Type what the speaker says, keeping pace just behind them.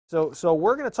So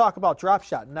we're going to talk about drop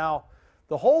shot. Now,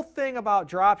 the whole thing about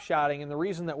drop shotting, and the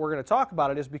reason that we're going to talk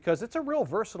about it is because it's a real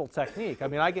versatile technique. I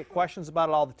mean, I get questions about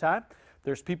it all the time.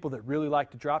 There's people that really like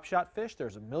to drop shot fish.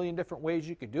 There's a million different ways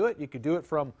you could do it. You could do it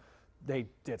from,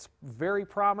 it's very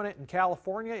prominent in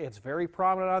California. It's very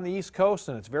prominent on the East Coast,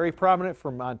 and it's very prominent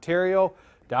from Ontario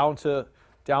down to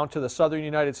the southern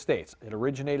United States. It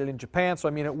originated in Japan, so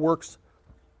I mean, it works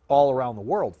all around the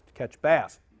world to catch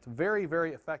bass. It's a very,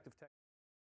 very effective technique.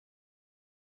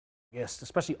 Yes,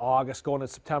 especially August, going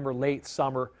into September, late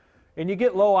summer, and you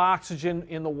get low oxygen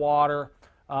in the water,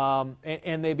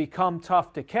 and they become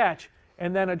tough to catch.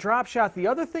 And then a drop shot, the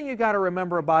other thing you got to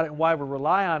remember about it and why we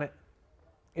rely on it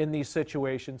in these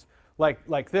situations,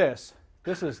 like this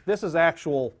is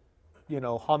actual, you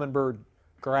know, hummingbird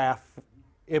graph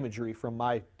imagery from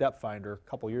my depth finder a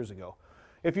couple years ago.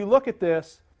 If you look at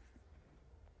this,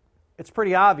 it's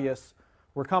pretty obvious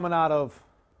we're coming out of,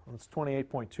 well, it's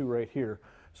 28.2 right here.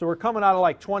 So we're coming out of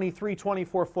like 23,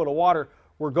 24 foot of water.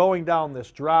 We're going down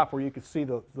this drop where you can see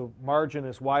the margin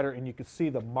is wider and you can see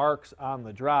the marks on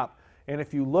the drop. And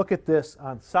if you look at this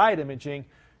on side imaging,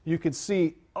 you can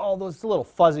see, oh, it's a little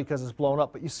fuzzy because it's blown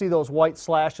up, but you see those white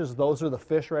slashes, those are the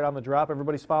fish right on the drop.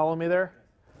 Everybody's following me there?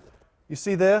 You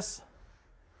see this?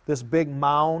 This big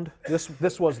mound, this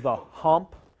was the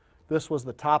hump. This was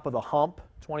the top of the hump,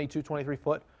 22, 23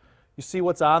 foot. You see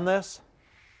what's on this?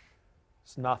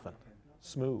 It's nothing.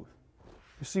 Smooth.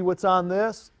 You see what's on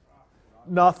this?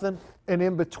 Nothing. And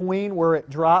in between where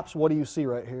it drops, what do you see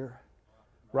right here?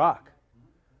 Rock.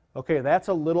 Okay, that's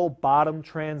a little bottom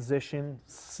transition,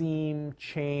 seam,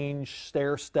 change,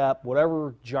 stair step,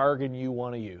 whatever jargon you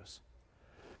want to use.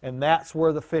 And that's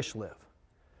where the fish live.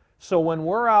 So when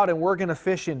we're out and we're going to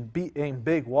fish in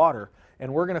big water,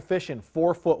 and we're going to fish in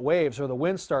 4 foot waves, or the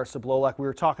wind starts to blow like we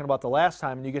were talking about the last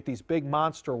time, and you get these big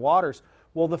monster waters,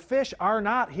 well, the fish are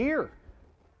not here.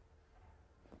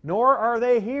 Nor are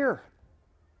they here.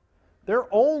 They're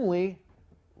only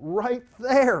right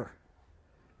there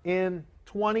in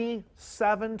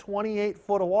 27, 28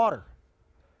 foot of water.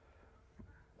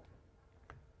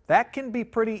 That can be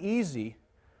pretty easy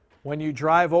when you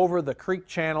drive over the creek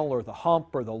channel or the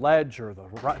hump or the ledge or the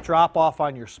drop off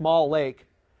on your small lake,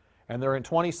 and they're in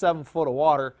 27 foot of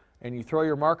water, and you throw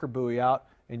your marker buoy out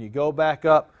and you go back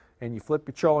up and you flip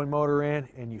your trolling motor in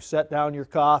and you set down your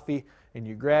coffee and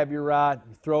you grab your rod,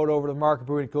 you throw it over the marker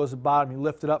buoy, it goes to the bottom, you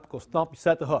lift it up, it goes thump, you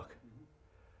set the hook.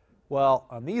 Well,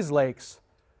 on these lakes,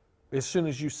 as soon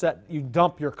as you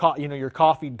dump your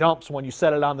coffee dumps when you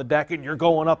set it on the deck and you're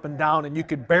going up and down and you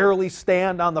could barely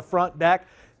stand on the front deck,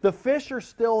 the fish are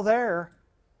still there,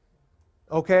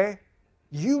 okay?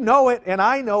 You know it and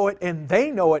I know it and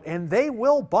they know it and they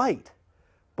will bite,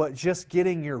 but just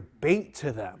getting your bait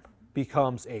to them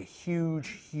becomes a huge,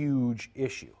 huge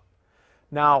issue.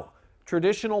 Now,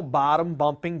 traditional bottom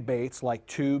bumping baits like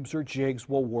tubes or jigs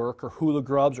will work, or hula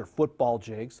grubs or football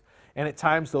jigs, and at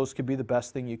times those could be the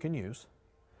best thing you can use.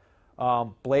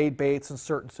 Blade baits in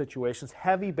certain situations,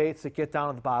 heavy baits that get down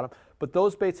at the bottom, but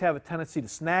those baits have a tendency to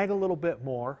snag a little bit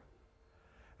more.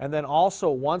 And then also,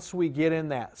 once we get in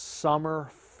that summer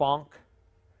funk,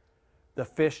 the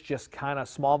fish just kind of,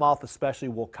 smallmouth especially,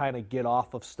 will kind of get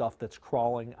off of stuff that's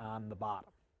crawling on the bottom.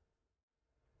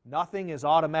 Nothing is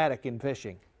automatic in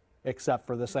fishing except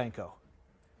for the Senko,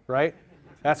 right?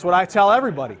 That's what I tell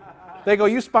everybody. They go,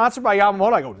 you sponsored by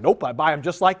Yamamoto? I go, nope, I buy them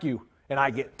just like you. And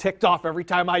I get ticked off every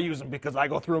time I use them because I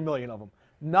go through a million of them.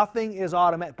 Nothing is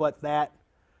automatic, but that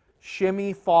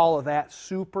shimmy fall of that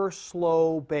super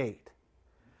slow bait.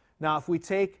 Now, if we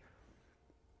take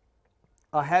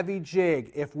a heavy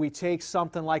jig, if we take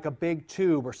something like a big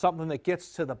tube or something that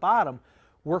gets to the bottom,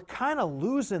 we're kind of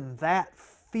losing that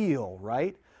feel,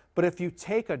 right? But if you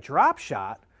take a drop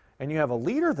shot and you have a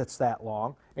leader that's that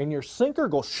long and your sinker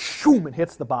goes shoom and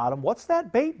hits the bottom, what's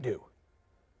that bait do?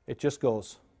 It just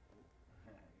goes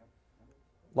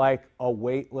like a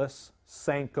weightless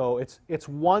Senko. It's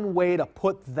one way to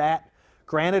put that.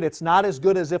 Granted, it's not as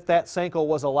good as if that Senko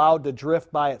was allowed to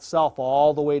drift by itself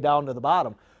all the way down to the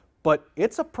bottom, but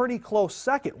it's a pretty close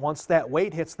second once that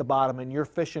weight hits the bottom and you're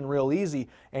fishing real easy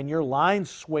and your line's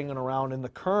swinging around and the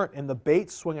current and the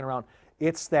bait's swinging around.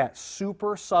 It's that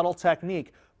super subtle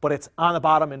technique, but it's on the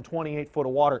bottom in 28 foot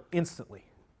of water instantly.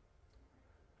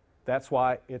 That's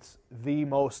why it's the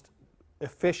most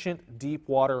efficient deep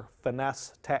water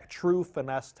finesse, true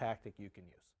finesse tactic you can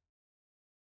use.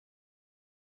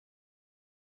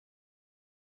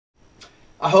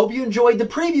 I hope you enjoyed the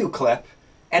preview clip,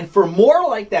 and for more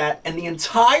like that and the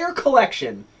entire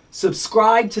collection,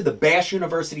 subscribe to the Bass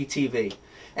University TV.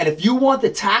 And if you want the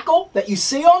tackle that you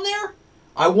see on there,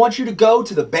 I want you to go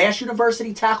to the Bass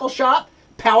University Tackle Shop,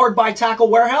 powered by Tackle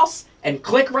Warehouse, and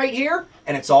click right here,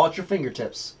 and it's all at your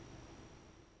fingertips.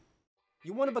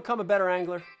 You want to become a better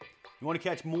angler? You want to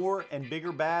catch more and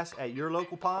bigger bass at your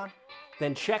local pond?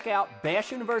 Then check out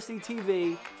Bass University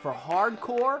TV for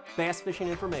hardcore bass fishing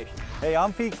information. Hey,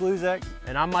 I'm Pete Gluzek,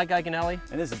 And I'm Mike Iaconelli.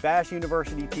 and this is Bass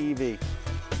University TV.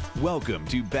 Welcome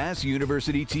to Bass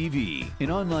University TV, an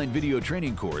online video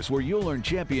training course where you'll learn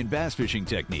champion bass fishing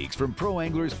techniques from pro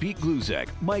anglers Pete Gluzek,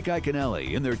 Mike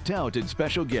Iaconelli, and their talented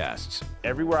special guests.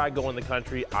 Everywhere I go in the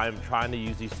country, I'm trying to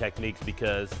use these techniques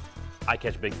because I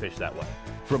catch big fish that way.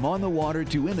 From on the water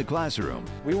to in the classroom,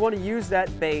 We want to use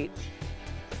that bait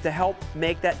to help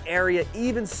make that area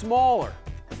even smaller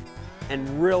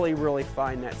and really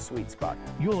find that sweet spot.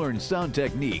 you'll learn sound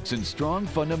techniques and strong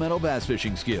fundamental bass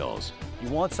fishing skills. You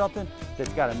want something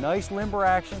that's got a nice limber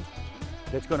action,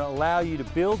 that's going to allow you to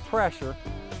build pressure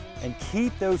and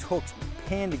keep those hooks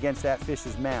pinned against that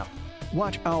fish's mouth.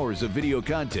 Watch hours of video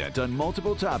content on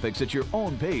multiple topics at your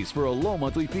own pace for a low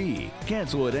monthly fee.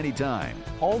 Cancel at any time.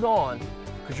 Hold on,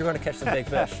 because you're going to catch some big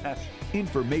fish.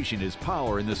 Information is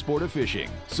power in the sport of fishing,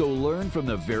 so learn from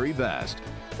the very best.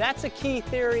 That's a key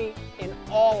theory in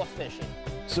all of fishing.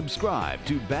 Subscribe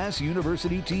to Bass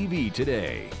University TV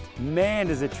today. Man,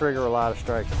 does it trigger a lot of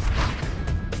strikes.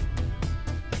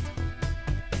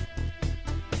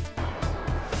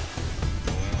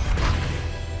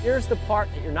 Here's the part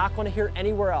that you're not going to hear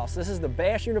anywhere else. This is the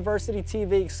Bass University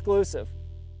TV exclusive.